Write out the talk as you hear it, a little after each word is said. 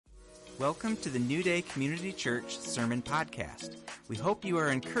Welcome to the New Day Community Church Sermon Podcast. We hope you are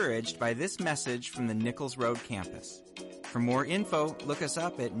encouraged by this message from the Nichols Road campus. For more info, look us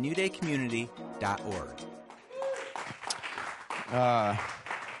up at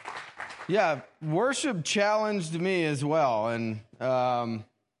newdaycommunity.org. Worship challenged me as well, and about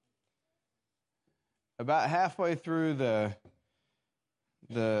halfway through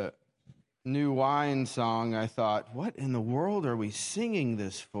the new wine song, I thought, what in the world are we singing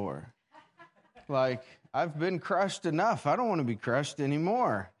this for? Like, I've been crushed enough. I don't want to be crushed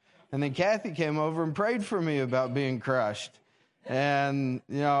anymore. And then Kathy came over and prayed for me about being crushed. And,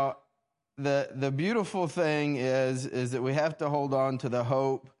 you know, the beautiful thing is that we have to hold on to the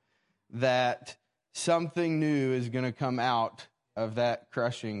hope that something new is going to come out of that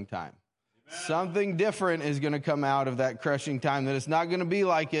crushing time. Amen. Something different is going to come out of that crushing time, that it's not going to be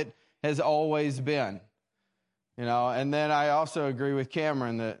like it has always been. You know, and then I also agree with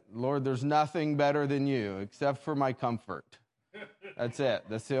Cameron that, Lord, there's nothing better than you except for my comfort. That's it.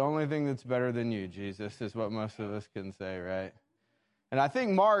 That's the only thing that's better than you, Jesus, is what most of us can say, right? And I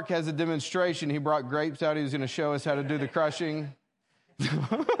think Mark has a demonstration. He brought grapes out. He was going to show us how to do the crushing.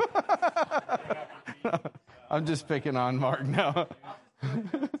 I'm just picking on Mark now.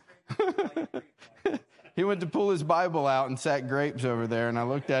 He went to pull his Bible out and sat grapes over there, and I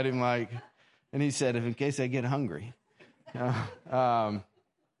looked at him like, and he said, in case I get hungry.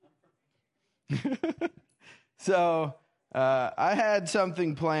 So I had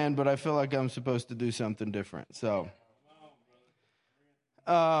something planned, but I feel like I'm supposed to do something different. So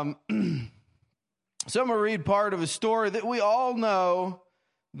I'm going to read part of a story that we all know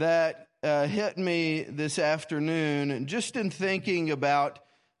that hit me this afternoon, just in thinking about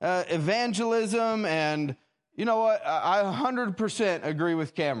evangelism. And you know what? I 100% agree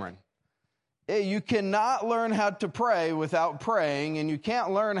with Cameron. You cannot learn how to pray without praying, and you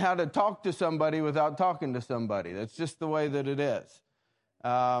can't learn how to talk to somebody without talking to somebody. That's just the way that it is.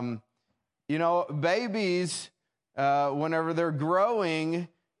 You know, babies, whenever they're growing,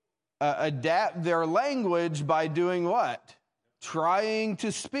 adapt their language by doing what? Trying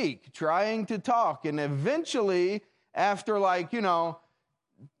to speak, trying to talk. And eventually, after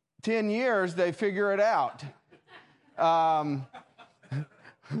 10 years, they figure it out.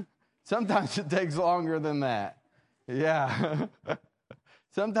 Sometimes it takes longer than that. Yeah.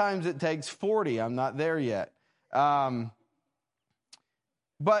 Sometimes it takes 40. I'm not there yet. But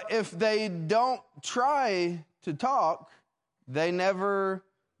if they don't try to talk, they never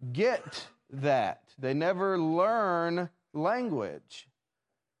get that. They never learn language.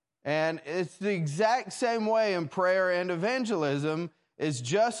 And it's the exact same way in prayer and evangelism. It's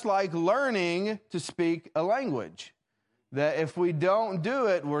just like learning to speak a language. That if we don't do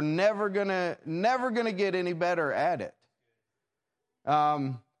it, we're never gonna get any better at it.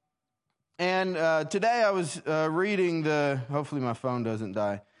 Today I was reading hopefully my phone doesn't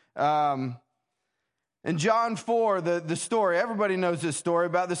die. In John 4, the story, everybody knows this story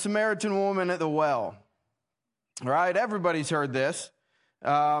about the Samaritan woman at the well. Right? Everybody's heard this.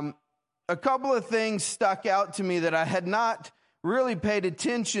 A couple of things stuck out to me that I had not really paid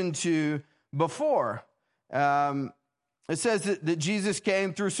attention to before. It says that Jesus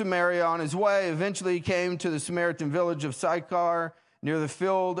came through Samaria on his way. Eventually he came to the Samaritan village of Sychar, near the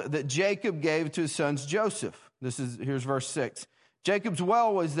field that Jacob gave to his sons Joseph. Here's verse 6. Jacob's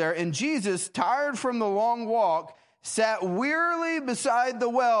well was there, and Jesus, tired from the long walk, sat wearily beside the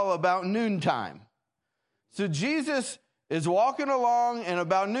well about noontime. So Jesus is walking along, and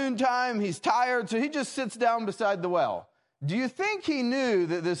about noontime, he's tired, so he just sits down beside the well. Do you think he knew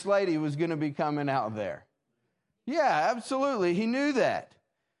that this lady was going to be coming out there? Yeah, absolutely. He knew that.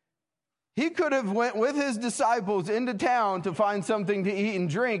 He could have went with his disciples into town to find something to eat and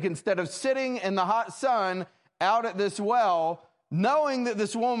drink instead of sitting in the hot sun out at this well, knowing that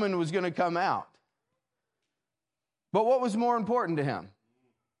this woman was going to come out. But what was more important to him?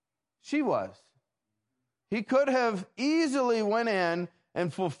 She was. He could have easily went in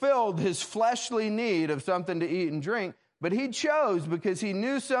and fulfilled his fleshly need of something to eat and drink, but he chose, because he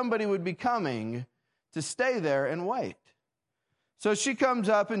knew somebody would be coming, to stay there and wait. So she comes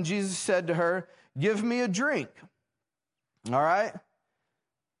up, and Jesus said to her, "Give me a drink." All right?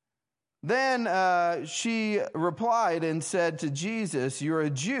 Then she replied and said to Jesus, "You're a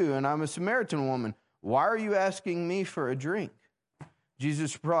Jew, and I'm a Samaritan woman. Why are you asking me for a drink?"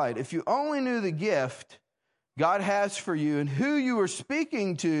 Jesus replied, "If you only knew the gift God has for you and who you are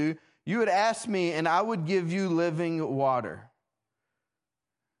speaking to, you would ask me, and I would give you living water."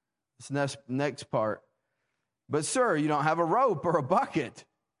 This next part. "But sir, you don't have a rope or a bucket,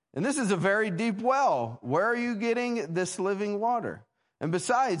 and this is a very deep well. Where are you getting this living water?" And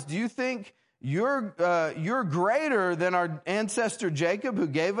besides, do you think you're greater than our ancestor Jacob who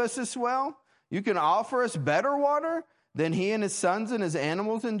gave us this well? You can offer us better water than he and his sons and his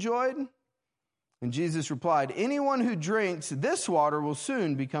animals enjoyed? And Jesus replied, anyone who drinks this water will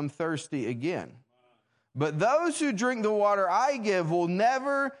soon become thirsty again. But those who drink the water I give will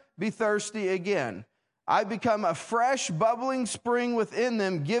never be thirsty again. I become a fresh, bubbling spring within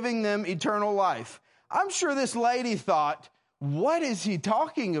them, giving them eternal life. I'm sure this lady thought, what is he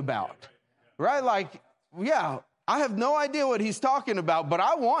talking about? Right? Like, yeah, I have no idea what he's talking about, but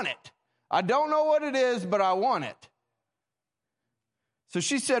I want it. I don't know what it is, but I want it. So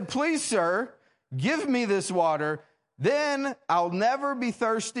she said, please, sir, give me this water. Then I'll never be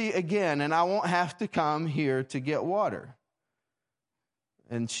thirsty again, and I won't have to come here to get water.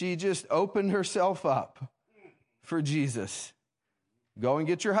 And she just opened herself up for Jesus. Go and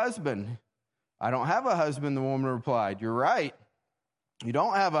get your husband. I don't have a husband, the woman replied. You're right. You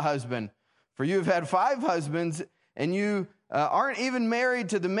don't have a husband, for you have had 5 husbands, and you aren't even married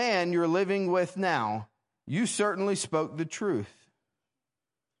to the man you're living with now. You certainly spoke the truth.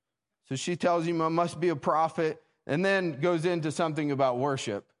 So she tells him, I must be a prophet, and then goes into something about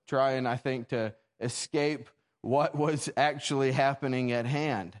worship, trying, I think, to escape what was actually happening at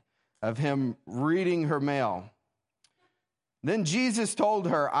hand, of him reading her mail. Then Jesus told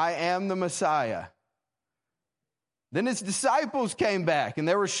her, I am the Messiah. Then his disciples came back, and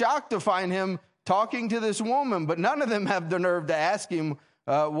they were shocked to find him talking to this woman, but none of them have the nerve to ask him,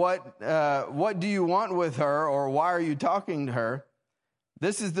 what do you want with her, or why are you talking to her?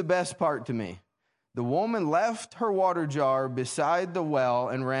 This is the best part to me. The woman left her water jar beside the well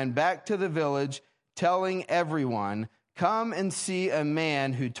and ran back to the village, telling everyone, come and see a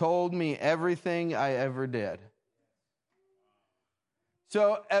man who told me everything I ever did.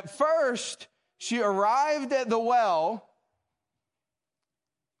 So at first, she arrived at the well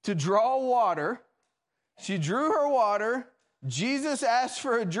to draw water. She drew her water. Jesus asked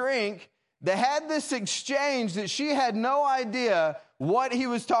for a drink. They had this exchange that she had no idea what he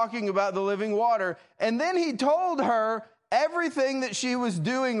was talking about, the living water. And then he told her everything that she was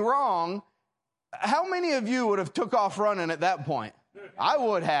doing wrong. How many of you would have took off running at that point? I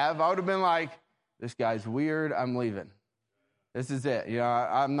would have. I would have been like, this guy's weird. I'm leaving. This is it. You know,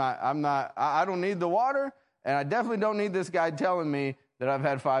 I don't need the water, and I definitely don't need this guy telling me that I've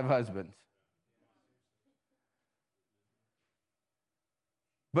had 5 husbands.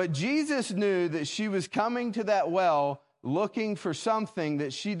 But Jesus knew that she was coming to that well looking for something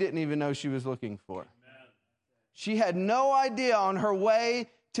that she didn't even know she was looking for. Amen. She had no idea on her way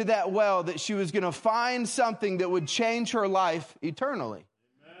to that well that she was going to find something that would change her life eternally.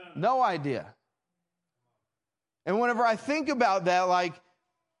 Amen. No idea. And whenever I think about that, like,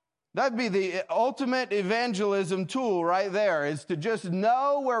 that'd be the ultimate evangelism tool right there, is to just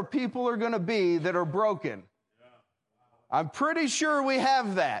know where people are going to be that are broken. Yeah. I'm pretty sure we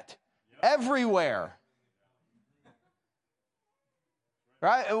have that everywhere.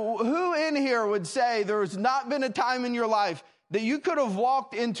 Right? Who in here would say there's not been a time in your life that you could have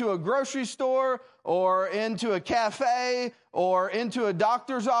walked into a grocery store or into a cafe or into a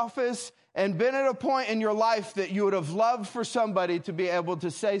doctor's office and been at a point in your life that you would have loved for somebody to be able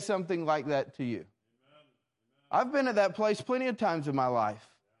to say something like that to you? Amen. I've been at that place plenty of times in my life,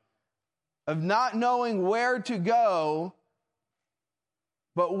 of not knowing where to go,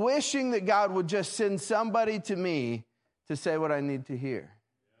 but wishing that God would just send somebody to me to say what I need to hear.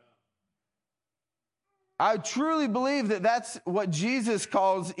 I truly believe that that's what Jesus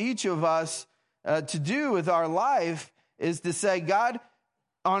calls each of us to do with our life, is to say, God,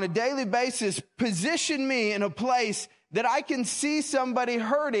 on a daily basis, position me in a place that I can see somebody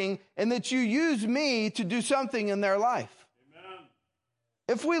hurting and that you use me to do something in their life. Amen.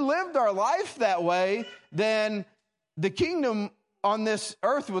 If we lived our life that way, then the kingdom on this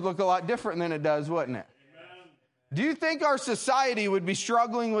earth would look a lot different than it does, wouldn't it? Amen. Do you think our society would be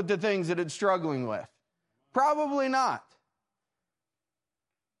struggling with the things that it's struggling with? Probably not.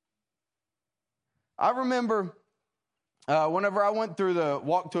 I remember whenever I went through the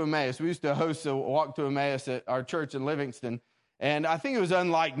Walk to Emmaus, we used to host a Walk to Emmaus at our church in Livingston. And I think it was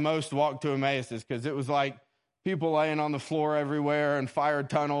unlike most Walk to Emmauses, because it was like people laying on the floor everywhere and fire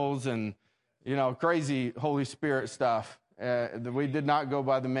tunnels and, you know, crazy Holy Spirit stuff. We did not go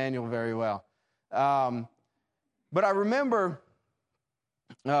by the manual very well. But I remember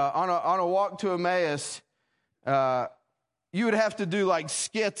on a Walk to Emmaus, you would have to do like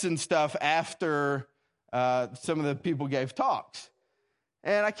skits and stuff after some of the people gave talks.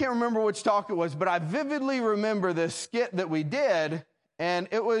 And I can't remember which talk it was, but I vividly remember this skit that we did, and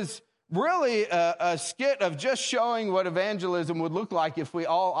it was really a skit of just showing what evangelism would look like if we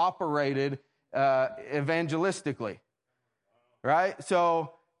all operated evangelistically, right?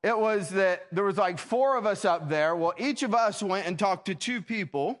 So it was that there was like 4 of us up there. Well, each of us went and talked to 2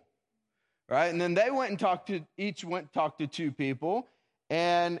 people, right? And then they went and talked to 2 people.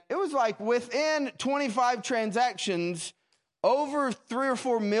 And it was like within 25 transactions, over 3 or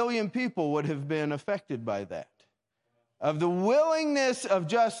 4 million people would have been affected by that. Of the willingness of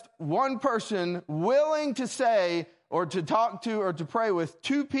just one person willing to say or to talk to or to pray with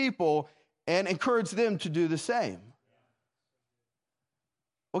 2 people and encourage them to do the same.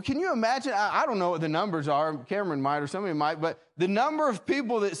 Well, can you imagine? I don't know what the numbers are. Cameron might or somebody might, but the number of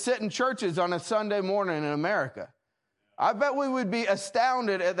people that sit in churches on a Sunday morning in America, I bet we would be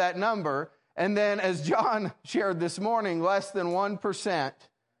astounded at that number. And then, as John shared this morning, less than 1%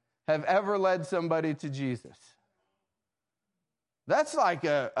 have ever led somebody to Jesus. That's like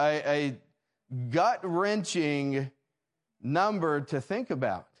a gut-wrenching number to think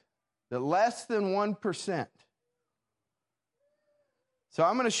about, that less than 1%. So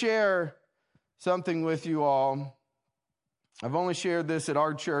I'm going to share something with you all. I've only shared this at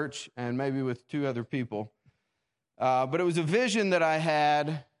our church and maybe with 2 other people. But it was a vision that I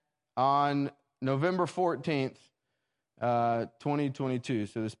had on November 14th, 2022,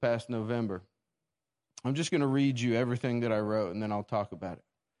 so this past November. I'm just going to read you everything that I wrote, and then I'll talk about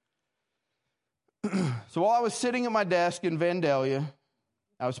it. So while I was sitting at my desk in Vandalia,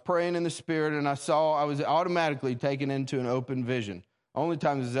 I was praying in the Spirit, and I was automatically taken into an open vision. Only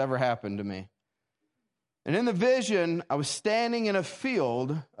time this has ever happened to me. And in the vision, I was standing in a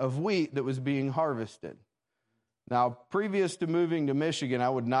field of wheat that was being harvested. Now, previous to moving to Michigan, I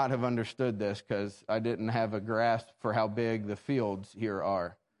would not have understood this because I didn't have a grasp for how big the fields here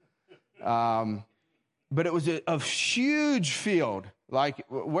are. But it was a huge field. Like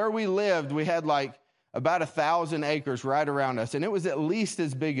where we lived, we had like about 1,000 acres right around us. And it was at least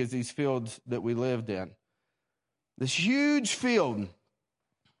as big as these fields that we lived in. This huge field.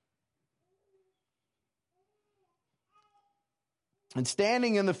 And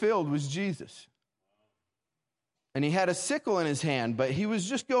standing in the field was Jesus. And he had a sickle in his hand, but he was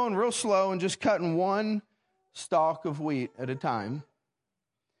just going real slow and just cutting one stalk of wheat at a time.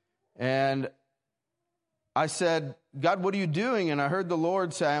 And I said, God, what are you doing? And I heard the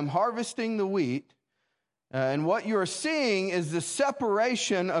Lord say, I'm harvesting the wheat. And what you're seeing is the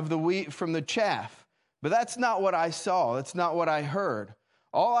separation of the wheat from the chaff. But that's not what I saw. That's not what I heard.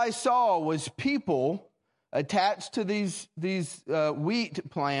 All I saw was people attached to these wheat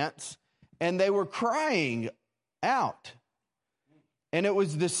plants, and they were crying out. And it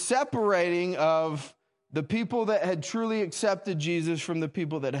was the separating of the people that had truly accepted Jesus from the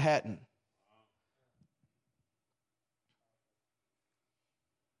people that hadn't.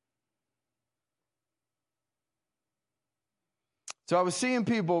 So I was seeing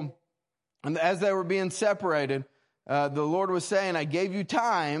people, and as they were being separated, the Lord was saying, I gave you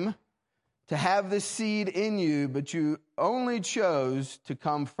time to have this seed in you, but you only chose to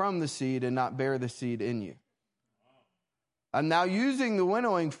come from the seed and not bear the seed in you. I'm now using the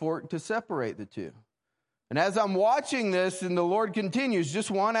winnowing fork to separate the two. And as I'm watching this, and the Lord continues, just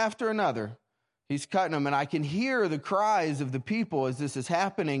one after another, he's cutting them. And I can hear the cries of the people as this is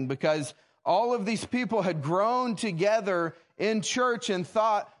happening, because all of these people had grown together in church and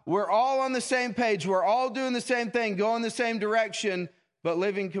thought, we're all on the same page, we're all doing the same thing, going the same direction, but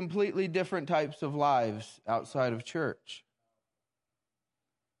living completely different types of lives outside of church.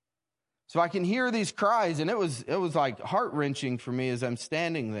 So I can hear these cries, and it was like heart-wrenching for me as I'm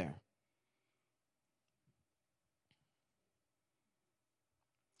standing there.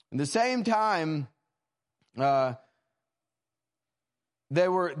 At the same time, they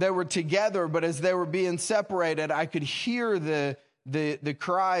were together, but as they were being separated, I could hear the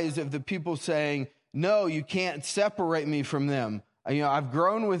cries of the people saying, "No, you can't separate me from them. I've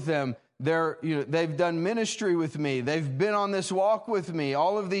grown with them. They've done ministry with me. They've been on this walk with me."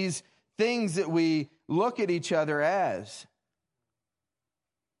 All of these things that we look at each other as.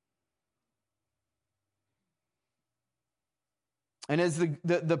 And as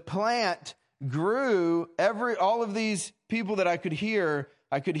the plant grew, all of these people that I could hear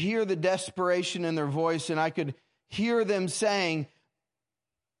the desperation in their voice, and I could hear them saying,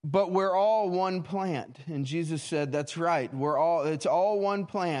 "But we're all one plant." And Jesus said, "That's right. It's all one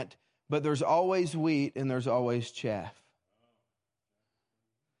plant, but there's always wheat and there's always chaff."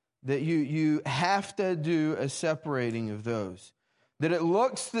 That you have to do a separating of those. That it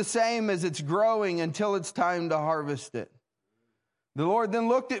looks the same as it's growing until it's time to harvest it. The Lord then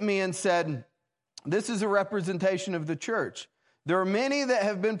looked at me and said, "This is a representation of the church. There are many that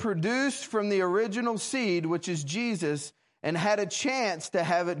have been produced from the original seed, which is Jesus, and had a chance to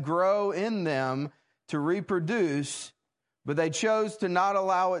have it grow in them to reproduce, but they chose to not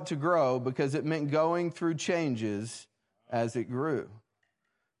allow it to grow because it meant going through changes as it grew.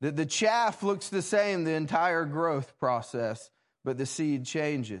 The chaff looks the same the entire growth process, but the seed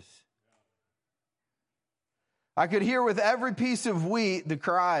changes. I could hear with every piece of wheat the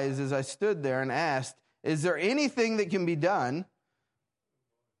cries as I stood there and asked, is there anything that can be done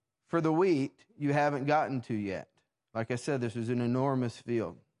for the wheat you haven't gotten to yet? Like I said, this was an enormous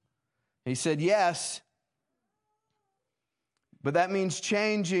field. He said, yes, but that means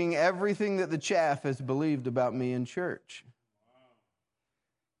changing everything that the chaff has believed about me in church.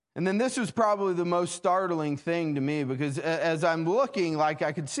 And then this was probably the most startling thing to me, because as I'm looking, like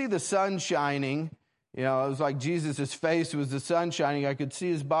I could see the sun shining. You know, it was like Jesus' face was the sun shining. I could see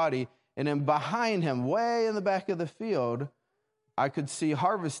his body. And then behind him, way in the back of the field, I could see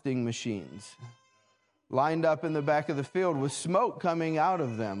harvesting machines lined up in the back of the field with smoke coming out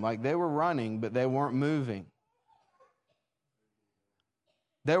of them. Like they were running, but they weren't moving.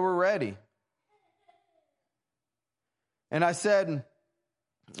 They were ready. And I said,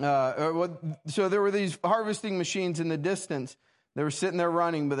 so there were these harvesting machines in the distance. They were sitting there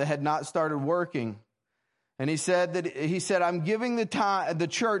running, but they had not started working. And he said, I'm giving the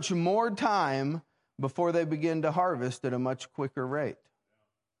church more time before they begin to harvest at a much quicker rate.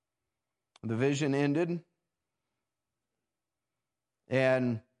 The vision ended.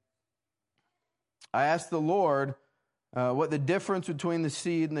 And I asked the Lord what the difference between the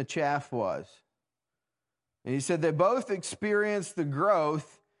seed and the chaff was. And he said they both experienced the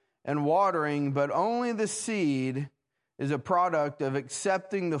growth and watering, but only the seed is a product of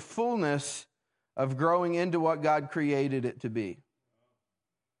accepting the fullness of growing into what God created it to be.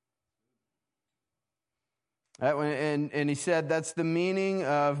 And he said that's the meaning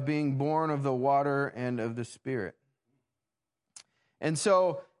of being born of the water and of the Spirit. And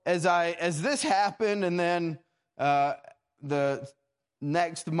so as this happened, and then the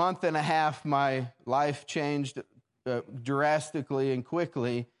next month and a half, my life changed drastically and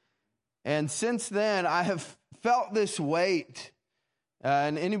quickly. And since then, I have felt this weight.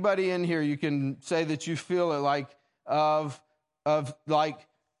 And anybody in here, you can say that you feel it,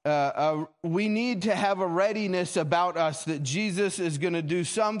 we need to have a readiness about us that Jesus is going to do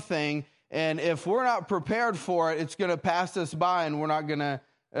something. And if we're not prepared for it, it's going to pass us by and we're not going to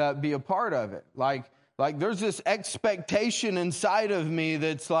be a part of it. Like there's this expectation inside of me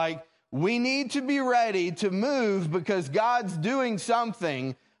that's like, we need to be ready to move because God's doing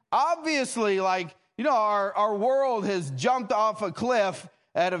something. Obviously, our world has jumped off a cliff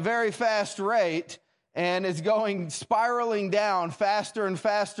at a very fast rate and is spiraling down faster and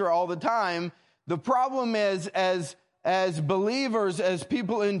faster all the time. The problem is, as believers, as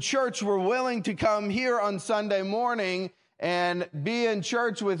people in church, we're willing to come here on Sunday morning and be in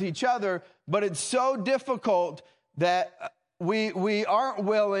church with each other, but it's so difficult that we aren't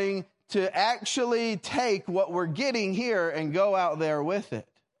willing to actually take what we're getting here and go out there with it.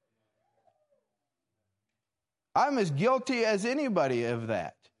 I'm as guilty as anybody of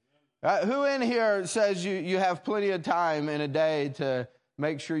that. Who in here says you have plenty of time in a day to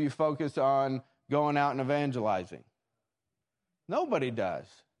make sure you focus on going out and evangelizing? Nobody does.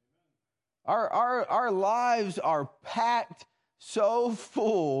 Our lives are packed so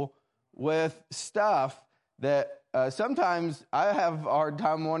full with stuff that sometimes I have a hard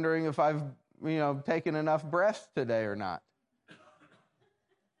time wondering if I've taken enough breaths today or not.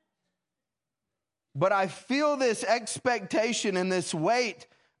 But I feel this expectation and this weight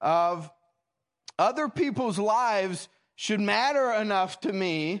of other people's lives should matter enough to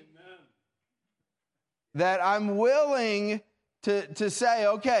me that I'm willing to say,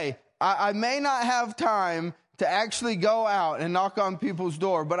 okay, I may not have time to actually go out and knock on people's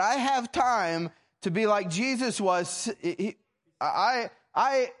door, but I have time to be like Jesus was. I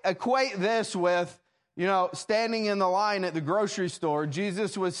equate this with, standing in the line at the grocery store.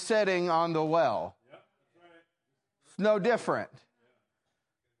 Jesus was sitting on the well. It's no different.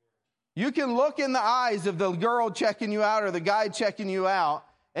 You can look in the eyes of the girl checking you out or the guy checking you out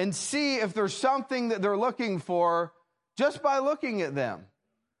and see if there's something that they're looking for just by looking at them.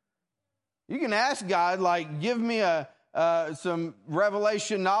 You can ask God, give me some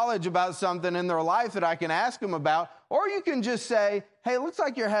revelation knowledge about something in their life that I can ask them about. Or you can just say, hey, it looks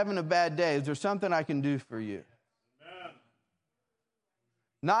like you're having a bad day. Is there something I can do for you? Amen.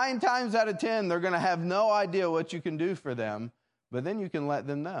 9 times out of 10, they're going to have no idea what you can do for them, but then you can let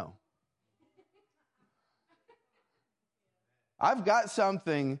them know. I've got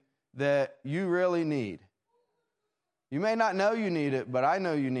something that you really need. You may not know you need it, but I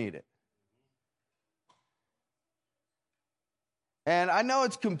know you need it. And I know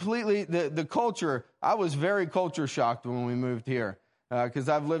it's completely, the culture, I was very culture shocked when we moved here because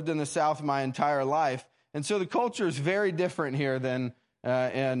I've lived in the South my entire life. And so the culture is very different here than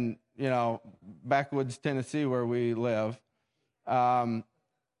in, backwoods Tennessee where we live. You're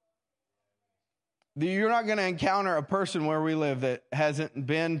not going to encounter a person where we live that hasn't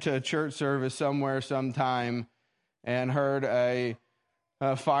been to a church service somewhere sometime and heard a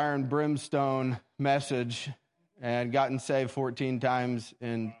fire and brimstone message and gotten saved 14 times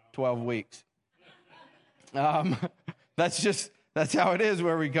in 12 weeks. That's how it is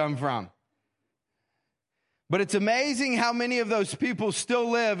where we come from. But it's amazing how many of those people still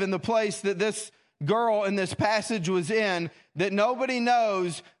live in the place that this girl in this passage was in, that nobody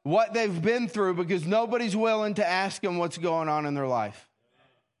knows what they've been through because nobody's willing to ask them what's going on in their life.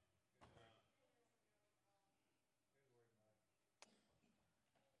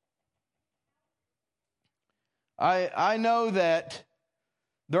 I know that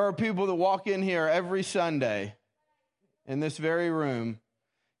there are people that walk in here every Sunday in this very room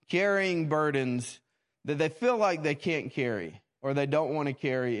carrying burdens that they feel like they can't carry or they don't want to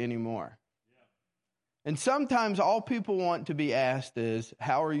carry anymore. And sometimes all people want to be asked is,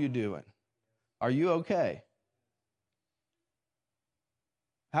 how are you doing? Are you okay?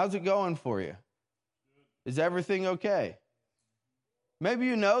 How's it going for you? Is everything okay? Maybe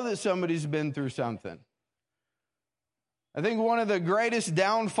you know that somebody's been through something. I think one of the greatest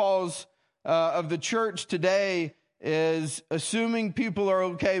downfalls of the church today is assuming people are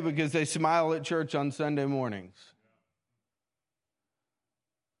okay because they smile at church on Sunday mornings.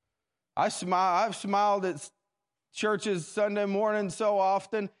 I've smiled at churches Sunday morning so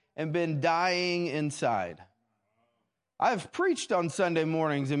often and been dying inside. I've preached on Sunday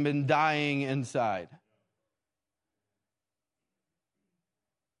mornings and been dying inside.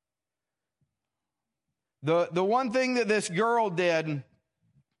 The one thing that this girl did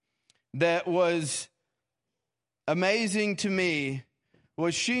that was amazing to me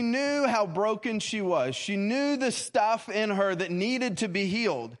was she knew how broken she was. She knew the stuff in her that needed to be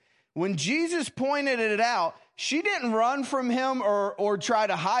healed. When Jesus pointed it out, she didn't run from him or try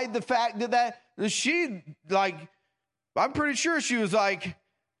to hide the fact that I'm pretty sure she was like,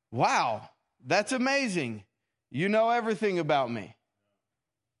 wow, that's amazing. You know everything about me.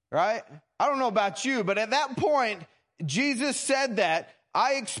 Right? I don't know about you, but at that point, Jesus said that.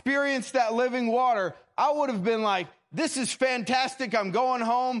 I experienced that living water. I would have been like, this is fantastic. I'm going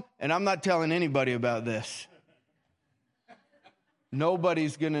home, and I'm not telling anybody about this.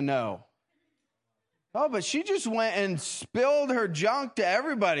 Nobody's going to know. Oh, but she just went and spilled her junk to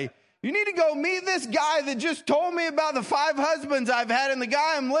everybody. You need to go meet this guy that just told me about the 5 husbands I've had and the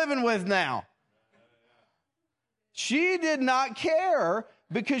guy I'm living with now. She did not care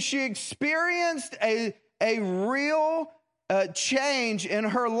because she experienced a real change in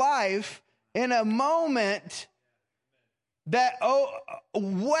her life in a moment that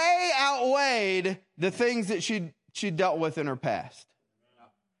way outweighed the things that she dealt with in her past.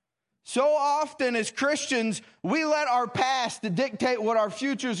 So often as Christians, we let our past to dictate what our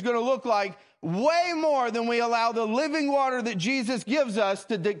future is going to look like way more than we allow the living water that Jesus gives us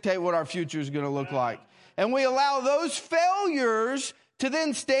to dictate what our future is going to look like. And we allow those failures to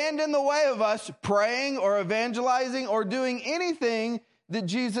then stand in the way of us praying or evangelizing or doing anything that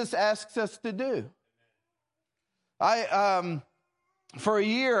Jesus asks us to do. For a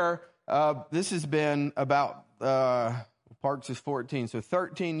year, this has been about, Parks is 14, so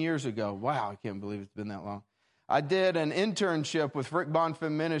 13 years ago. Wow, I can't believe it's been that long. I did an internship with Rick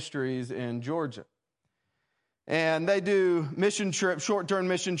Bonfim Ministries in Georgia. And they do mission trips, short-term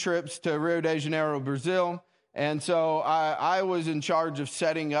mission trips to Rio de Janeiro, Brazil. And so I was in charge of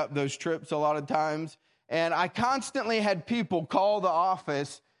setting up those trips a lot of times. And I constantly had people call the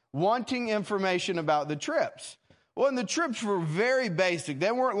office wanting information about the trips. Well, and the trips were very basic.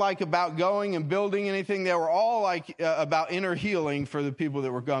 They weren't like about going and building anything. They were all like about inner healing for the people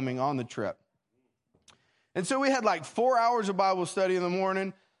that were coming on the trip. And so we had like 4 hours of Bible study in the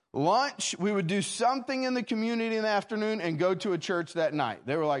morning. Lunch, we would do something in the community in the afternoon and go to a church that night.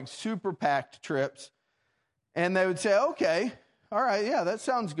 They were like super packed trips. And they would say, okay, all right, yeah, that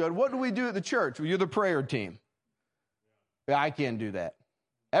sounds good. What do we do at the church? Well, you're the prayer team. Yeah, I can't do that.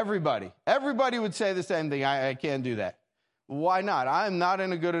 Everybody would say the same thing. I can't do that. Why not? I'm not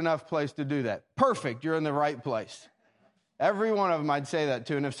in a good enough place to do that. Perfect. You're in the right place. Every one of them I'd say that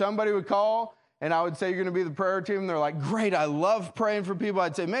to. And if somebody would call and I would say, you're going to be the prayer team, they're like, great, I love praying for people.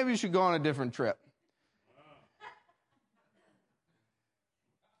 I'd say, maybe you should go on a different trip.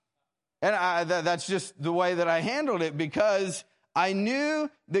 And that's just the way that I handled it, because I knew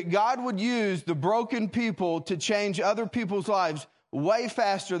that God would use the broken people to change other people's lives way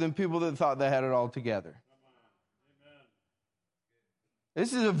faster than people that thought they had it all together.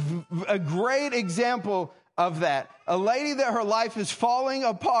 This is a great example of that. A lady that her life is falling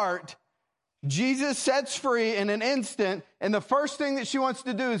apart, Jesus sets free in an instant, and the first thing that she wants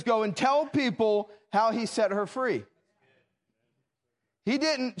to do is go and tell people how he set her free. She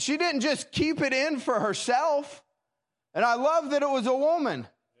didn't just keep it in for herself. And I love that it was a woman.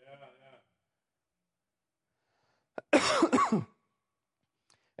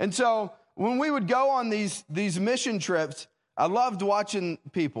 And so when we would go on these mission trips, I loved watching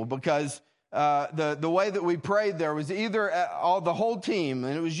people, because the way that we prayed there was either the whole team,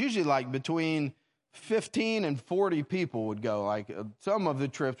 and it was usually like between 15 and 40 people would go. Like some of the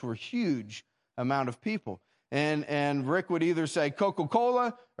trips were huge amount of people. And Rick would either say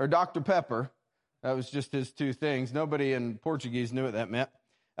Coca-Cola or Dr. Pepper. That was just his two things. Nobody in Portuguese knew what that meant.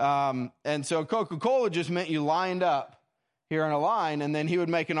 And so Coca-Cola just meant you lined up here in a line, and then he would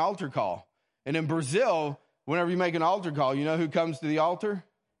make an altar call. And in Brazil, whenever you make an altar call, you know who comes to the altar?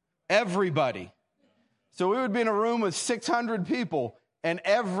 Everybody. So we would be in a room with 600 people, and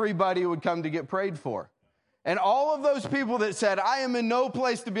everybody would come to get prayed for. And all of those people that said, I am in no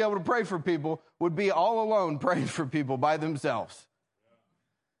place to be able to pray for people, would be all alone praying for people by themselves.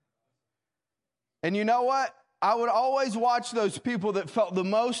 And you know what? I would always watch those people that felt the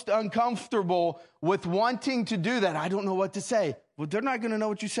most uncomfortable with wanting to do that. I don't know what to say. Well, they're not going to know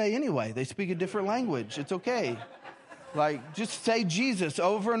what you say anyway. They speak a different language. It's okay. Like, just say Jesus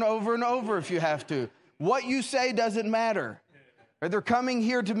over and over and over if you have to. What you say doesn't matter. They're coming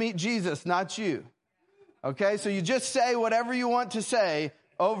here to meet Jesus, not you. Okay, so you just say whatever you want to say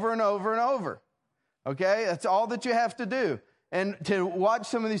over and over and over. Okay, that's all that you have to do. And to watch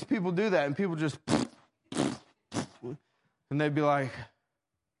some of these people do that, and people just, and they'd be like,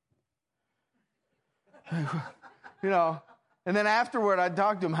 you know, and then afterward I'd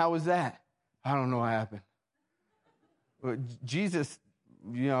talk to them, how was that? I don't know what happened. But Jesus,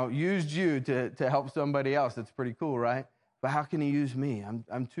 you know, used you to help somebody else. That's pretty cool, right? But how can he use me?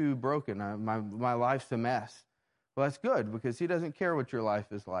 I'm too broken. My life's a mess. Well, that's good, because he doesn't care what your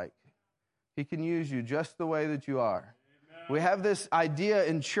life is like. He can use you just the way that you are. Amen. We have this idea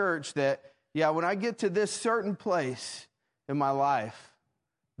in church that, when I get to this certain place in my life,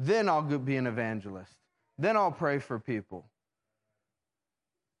 then I'll be an evangelist. Then I'll pray for people.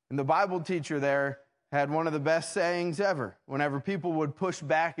 And the Bible teacher there had one of the best sayings ever. Whenever people would push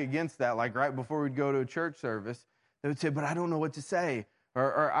back against that, like right before we'd go to a church service, they would say, but I don't know what to say.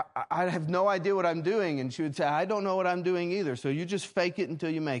 Or I have no idea what I'm doing. And she would say, I don't know what I'm doing either. So you just fake it until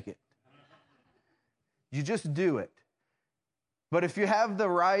you make it. You just do it. But if you have the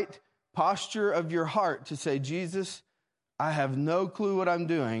right posture of your heart to say, Jesus, I have no clue what I'm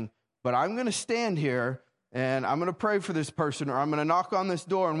doing, but I'm going to stand here and I'm going to pray for this person, or I'm going to knock on this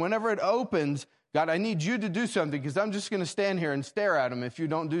door. And whenever it opens, God, I need you to do something, because I'm just going to stand here and stare at them if you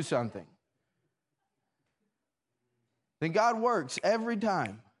don't do something. Then God works every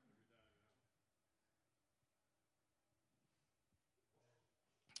time.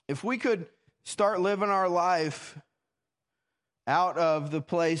 If we could start living our life out of the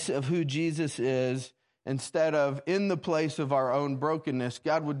place of who Jesus is instead of in the place of our own brokenness,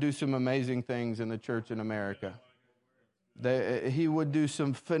 God would do some amazing things in the church in America. He would do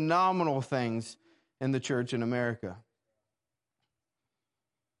some phenomenal things in the church in America.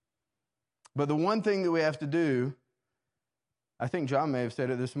 But the one thing that we have to do, I think John may have said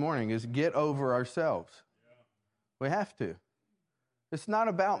it this morning, is get over ourselves. We have to. It's not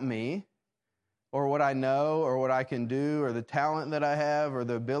about me or what I know or what I can do or the talent that I have or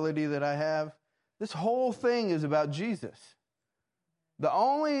the ability that I have. This whole thing is about Jesus. The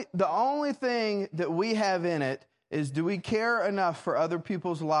only thing that we have in it is, do we care enough for other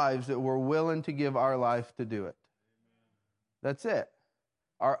people's lives that we're willing to give our life to do it? That's it.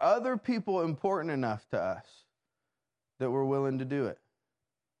 Are other people important enough to us that we're willing to do it?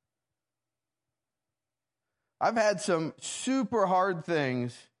 I've had some super hard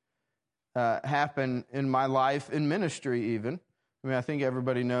things happen in my life, in ministry even. I mean, I think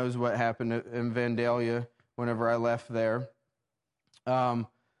everybody knows what happened in Vandalia whenever I left there.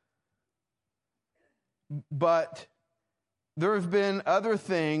 But there have been other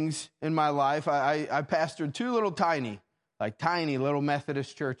things in my life. I pastored two tiny little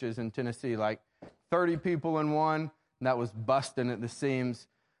Methodist churches in Tennessee, like 30 people in one, and that was busting at the seams,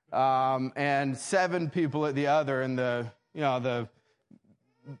 and 7 people at the other, and the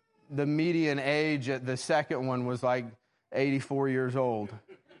median age at the second one was like 84 years old.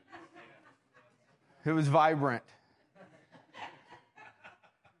 It was vibrant.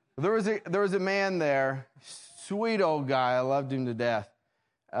 There was a man there, sweet old guy. I loved him to death.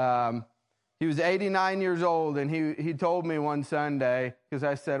 He was 89 years old, and he told me one Sunday, because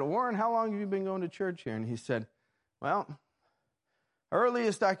I said, Warren, how long have you been going to church here? And he said, well,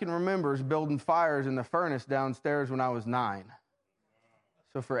 earliest I can remember is building fires in the furnace downstairs when I was 9.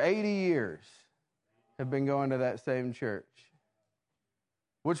 So for 80 years, I've been going to that same church,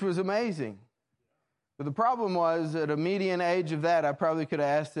 which was amazing. But the problem was, at a median age of that, I probably could have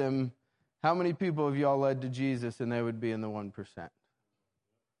asked him, how many people have y'all led to Jesus? And they would be in the 1%.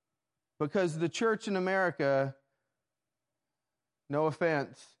 Because the church in America, no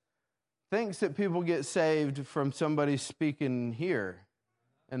offense, thinks that people get saved from somebody speaking here.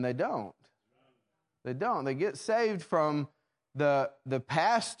 And they don't. They don't. They get saved from the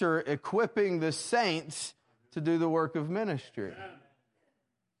pastor equipping the saints to do the work of ministry.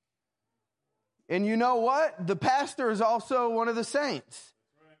 And you know what? The pastor is also one of the saints.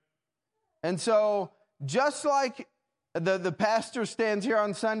 And so, just like the pastor stands here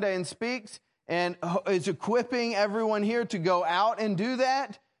on Sunday and speaks and is equipping everyone here to go out and do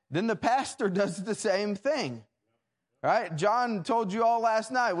that, then the pastor does the same thing. Right? John told you all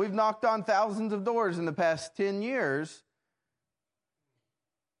last night, we've knocked on thousands of doors in the past 10 years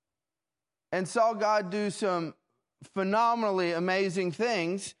and saw God do some phenomenally amazing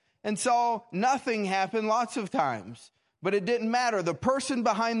things, and saw nothing happen lots of times. But it didn't matter. The person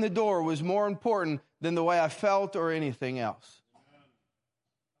behind the door was more important than the way I felt or anything else.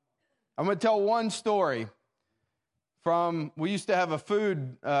 I'm going to tell one story from, we used to have a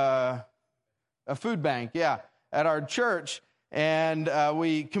food bank, at our church. And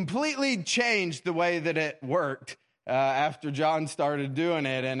we completely changed the way that it worked after John started doing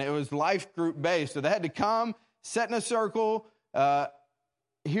it. And it was life group based. So they had to come, sit in a circle,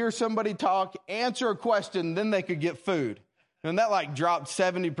 hear somebody talk, answer a question, then they could get food. And that dropped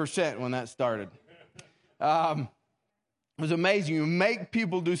 70% when that started. It was amazing. You make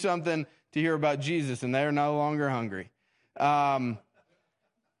people do something to hear about Jesus, and they're no longer hungry. But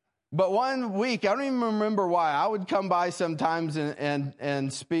one week, I don't even remember why, I would come by sometimes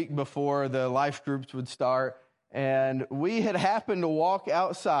and speak before the life groups would start. And we had happened to walk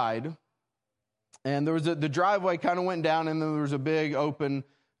outside, and there was the driveway kind of went down, and then there was a big open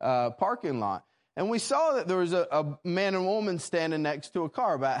parking lot. And we saw that there was a man and woman standing next to a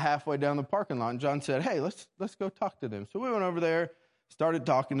car about halfway down the parking lot. And John said, hey, let's go talk to them. So we went over there, started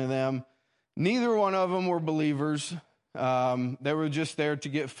talking to them. Neither one of them were believers. They were just there to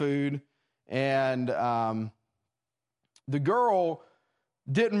get food. And the girl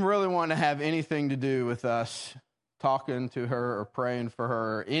didn't really want to have anything to do with us talking to her or praying for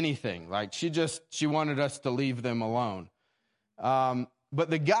her or anything. She wanted us to leave them alone. But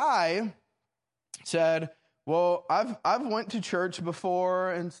the guy said, well, I've went to church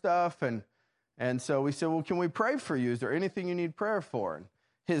before and stuff. And so we said, well, can we pray for you? Is there anything you need prayer for? And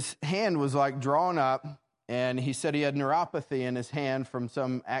his hand was drawn up, and he said he had neuropathy in his hand from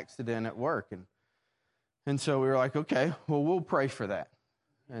some accident at work. And so we were like, okay, well, we'll pray for that.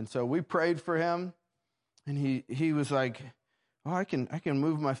 And so we prayed for him, and he was like, oh, I can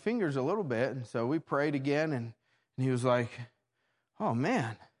move my fingers a little bit. And so we prayed again, and he was like, oh,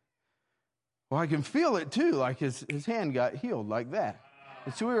 man. Well, I can feel it too, his hand got healed like that.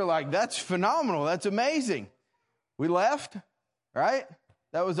 And so we were like, that's phenomenal. That's amazing. We left, right?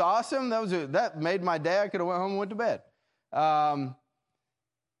 That was awesome. That made my day. I could have went home and went to bed.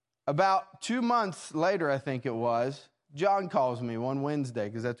 About 2 months later, I think it was, John calls me one Wednesday,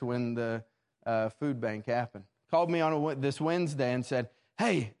 because that's when the food bank happened. Called me on this Wednesday and said,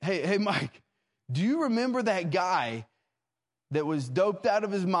 hey, Mike, do you remember that guy that was doped out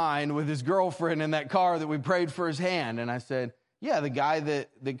of his mind with his girlfriend in that car that we prayed for his hand? And I said, yeah, the guy that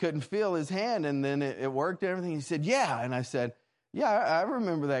couldn't feel his hand, and then it worked and everything. He said, yeah. And I said, yeah, I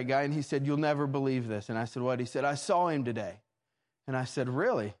remember that guy. And he said, you'll never believe this. And I said, what? He said, I saw him today. And I said,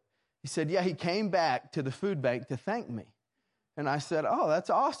 really? He said, yeah, he came back to the food bank to thank me. And I said, oh, that's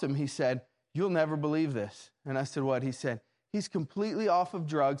awesome. He said, you'll never believe this. And I said, what? He said, he's completely off of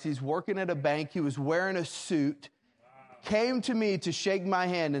drugs. He's working at a bank. He was wearing a suit. Came to me to shake my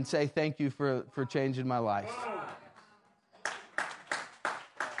hand and say thank you for changing my life.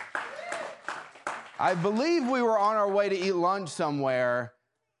 I believe we were on our way to eat lunch somewhere,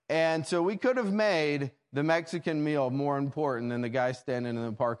 and so we could have made the Mexican meal more important than the guy standing in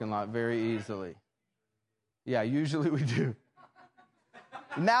the parking lot very easily. Yeah, usually we do.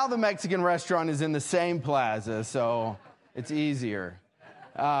 Now the Mexican restaurant is in the same plaza, so it's easier.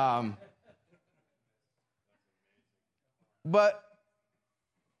 But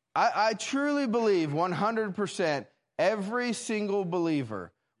I truly believe 100% every single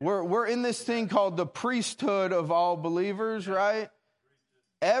believer. We're in this thing called the priesthood of all believers, right?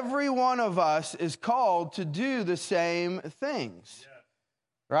 Every one of us is called to do the same things,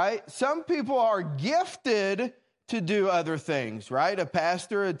 right? Some people are gifted to do other things, right? A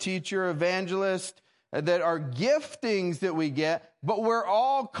pastor, a teacher, evangelist, that are giftings that we get, but we're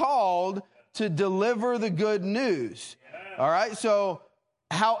all called to deliver the good news, all right? So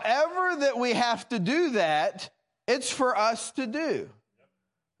however that we have to do that, it's for us to do.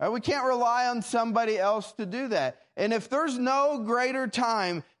 Right? We can't rely on somebody else to do that. And if there's no greater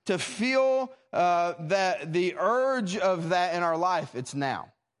time to feel that the urge of that in our life, it's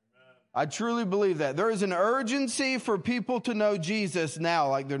now. I truly believe that. There is an urgency for people to know Jesus now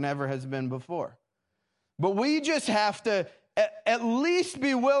like there never has been before. But we just have to at least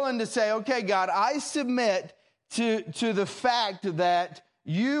be willing to say, okay, God, I submit to the fact that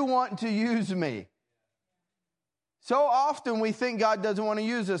you want to use me. So often we think God doesn't want to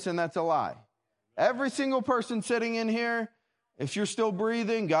use us, and that's a lie. Every single person sitting in here, if you're still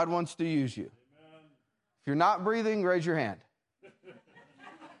breathing, God wants to use you. If you're not breathing, raise your hand.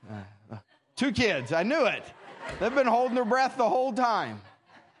 2 kids, I knew it. They've been holding their breath the whole time.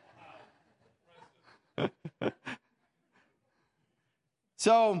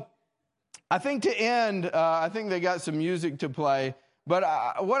 So I think to end, I think they got some music to play. But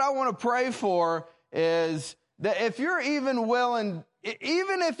what I want to pray for is that if you're even willing,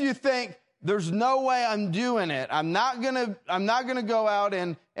 even if you think there's no way I'm doing it, I'm not gonna go out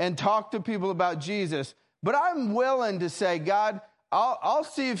and talk to people about Jesus, but I'm willing to say, God, I'll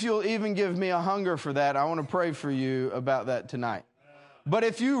see if you'll even give me a hunger for that. I want to pray for you about that tonight. But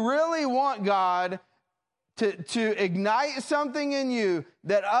if you really want God to ignite something in you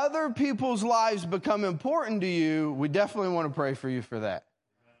that other people's lives become important to you, we definitely want to pray for you for that.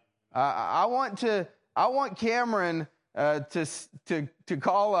 I want Cameron to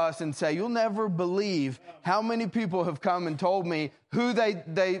call us and say, you'll never believe how many people have come and told me who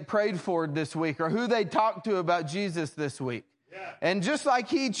they prayed for this week or who they talked to about Jesus this week. Yeah. And just like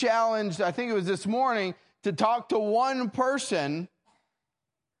he challenged, I think it was this morning, to talk to one person,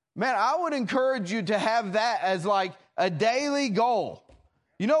 man, I would encourage you to have that as like a daily goal.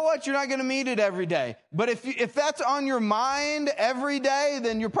 You know what? You're not going to meet it every day. But if that's on your mind every day,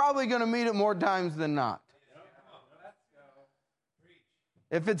 then you're probably going to meet it more times than not.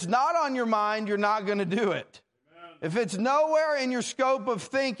 If it's not on your mind, you're not going to do it. If it's nowhere in your scope of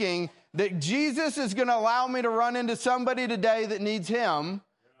thinking that Jesus is going to allow me to run into somebody today that needs him,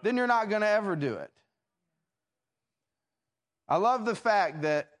 then you're not going to ever do it. I love the fact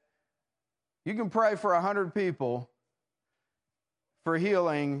that you can pray for 100 people for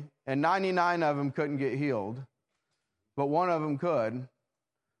healing, and 99 of them couldn't get healed, but one of them could.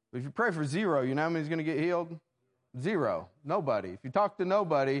 But if you pray for 0, you know how many's going to get healed? 0. Nobody. If you talk to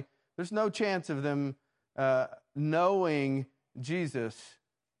nobody, there's no chance of them knowing Jesus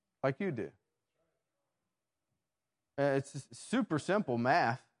like you do. It's super simple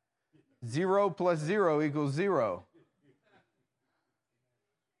math. 0 plus 0 equals 0.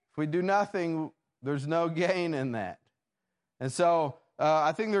 If we do nothing, there's no gain in that. And so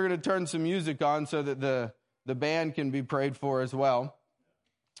I think they're going to turn some music on so that the band can be prayed for as well.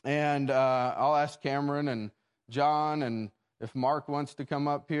 And I'll ask Cameron and John and if Mark wants to come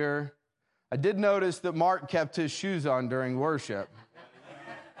up here. I did notice that Mark kept his shoes on during worship.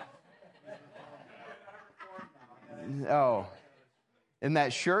 Oh, in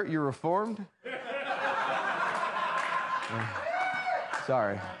that shirt, you're reformed?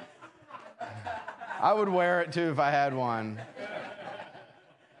 Sorry. I would wear it too if I had one.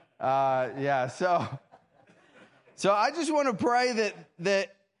 So I just want to pray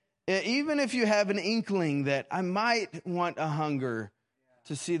that even if you have an inkling that I might want a hunger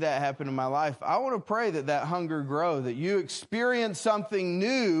to see that happen in my life, I want to pray that hunger grow, that you experience something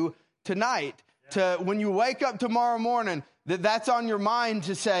new tonight. To when you wake up tomorrow morning, that's on your mind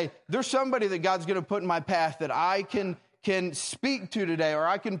to say, there's somebody that God's going to put in my path that I can speak to today or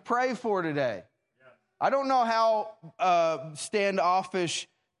I can pray for today. I don't know how standoffish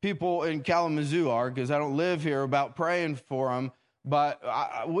people in Kalamazoo are because I don't live here about praying for them. But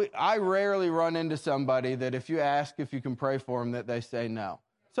I rarely run into somebody that if you ask if you can pray for them, that they say no.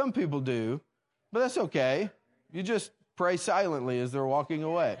 Some people do, but that's okay. You just pray silently as they're walking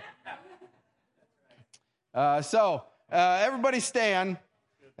away. So everybody stand,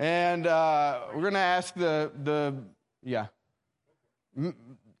 and we're going to ask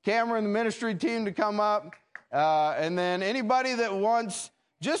Cameron, the ministry team, to come up, and then anybody that wants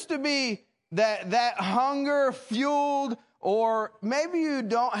just to be that hunger fueled Or maybe you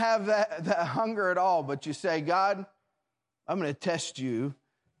don't have that hunger at all, but you say, God, I'm going to test you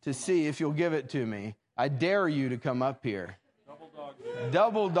to see if you'll give it to me. I dare you to come up here.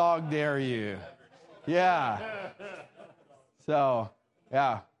 Double dog dare you. Yeah. So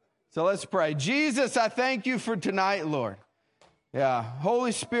let's pray. Jesus, I thank you for tonight, Lord. Yeah.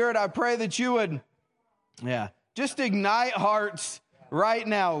 Holy Spirit, I pray that you would, just ignite hearts right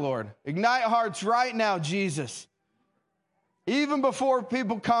now, Lord. Ignite hearts right now, Jesus. Even before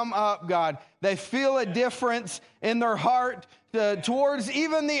people come up, God, they feel a difference in their heart towards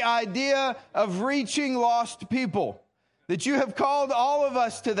even the idea of reaching lost people. That you have called all of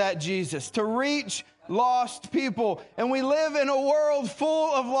us to that, Jesus, to reach lost people. And we live in a world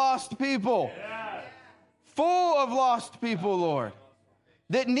full of lost people. Full of lost people, Lord,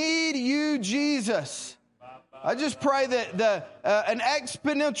 that need you, Jesus. I just pray that an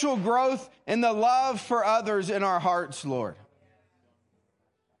exponential growth in the love for others in our hearts, Lord.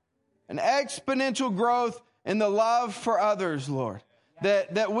 An exponential growth in the love for others, Lord.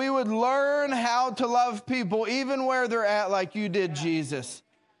 That we would learn how to love people even where they're at like you did, Jesus.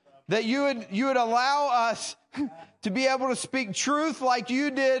 That you would allow us to be able to speak truth like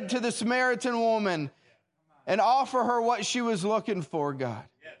you did to the Samaritan woman and offer her what she was looking for, God.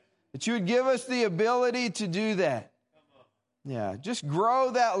 That you would give us the ability to do that. Yeah, just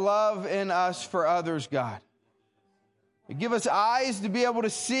grow that love in us for others, God. Give us eyes to be able to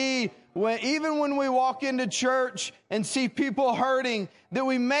see, even when we walk into church and see people hurting, that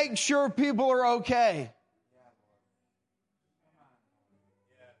we make sure people are okay.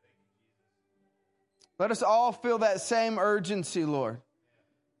 Let us all feel that same urgency, Lord,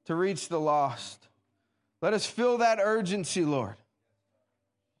 to reach the lost. Let us feel that urgency, Lord.